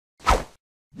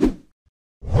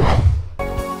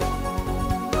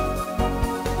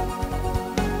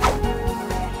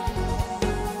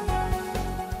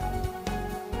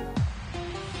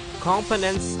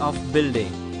Components of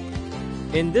building.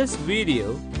 In this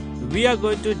video, we are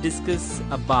going to discuss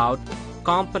about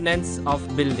components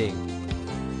of building.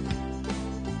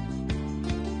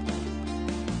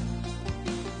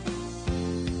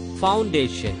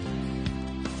 Foundation.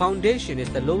 Foundation is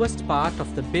the lowest part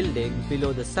of the building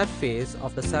below the surface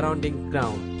of the surrounding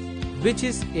ground, which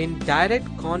is in direct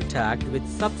contact with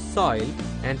subsoil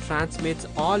and transmits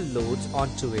all loads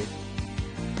onto it.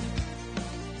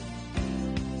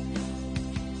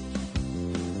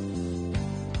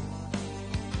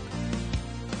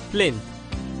 Plinth.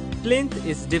 Plinth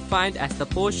is defined as the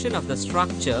portion of the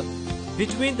structure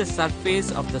between the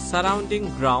surface of the surrounding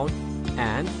ground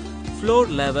and floor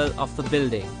level of the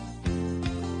building.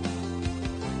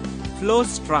 Floor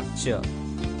structure.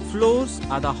 Floors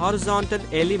are the horizontal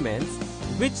elements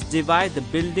which divide the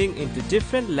building into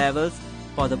different levels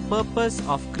for the purpose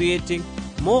of creating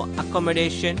more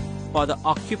accommodation for the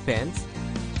occupants,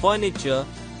 furniture,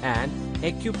 and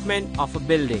equipment of a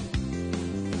building.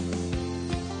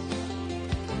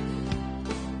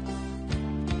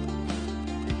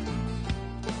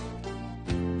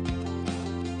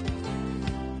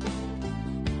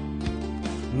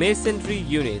 Masonry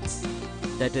units,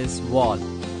 that is wall.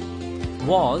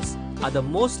 Walls are the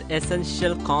most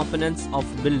essential components of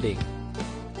building.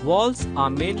 Walls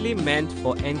are mainly meant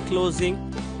for enclosing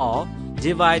or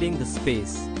dividing the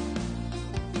space.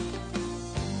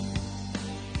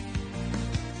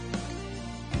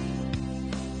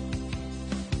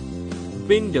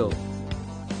 Window.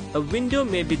 A window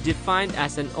may be defined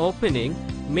as an opening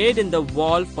made in the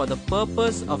wall for the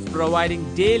purpose of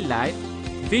providing daylight,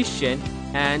 vision,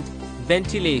 and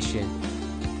ventilation.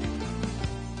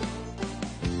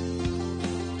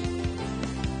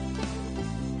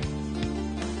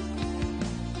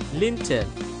 Lintel.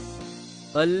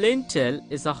 A lintel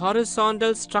is a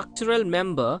horizontal structural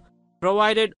member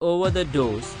provided over the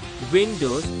doors,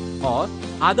 windows, or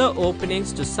other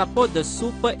openings to support the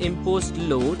superimposed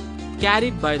load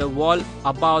carried by the wall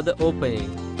above the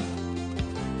opening.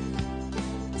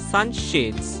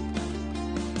 Sunshades.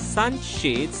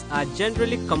 Sunshades are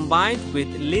generally combined with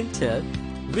lintel,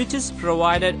 which is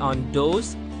provided on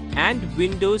doors and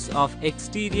windows of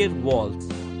exterior walls.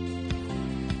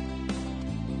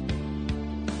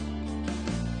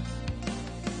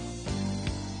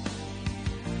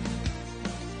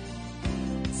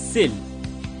 Sill.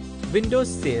 Window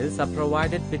sills are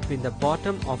provided between the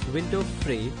bottom of window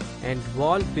frame and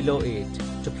wall below it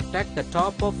to protect the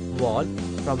top of wall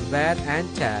from wear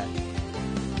and tear.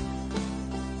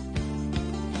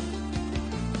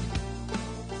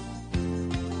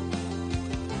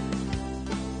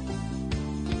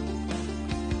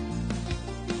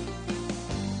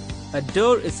 A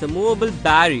door is a movable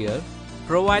barrier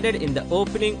provided in the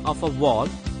opening of a wall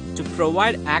to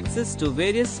provide access to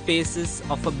various spaces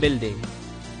of a building.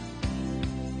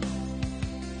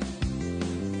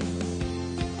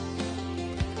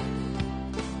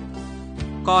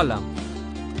 Column.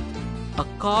 A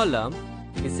column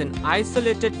is an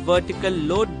isolated vertical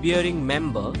load-bearing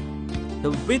member,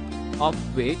 the width of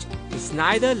which is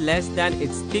neither less than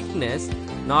its thickness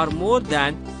nor more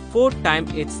than 4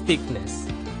 times its thickness.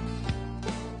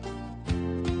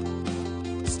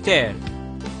 Stair.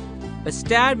 A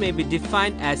stair may be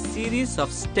defined as series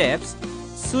of steps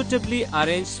suitably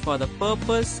arranged for the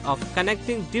purpose of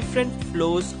connecting different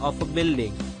floors of a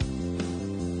building.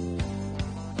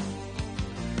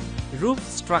 Roof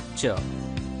structure.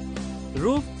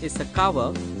 Roof is a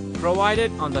cover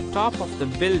provided on the top of the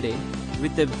building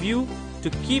with a view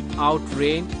to keep out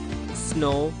rain,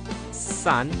 snow,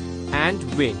 sun, and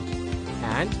wind,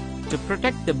 and to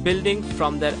protect the building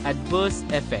from their adverse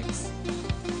effects.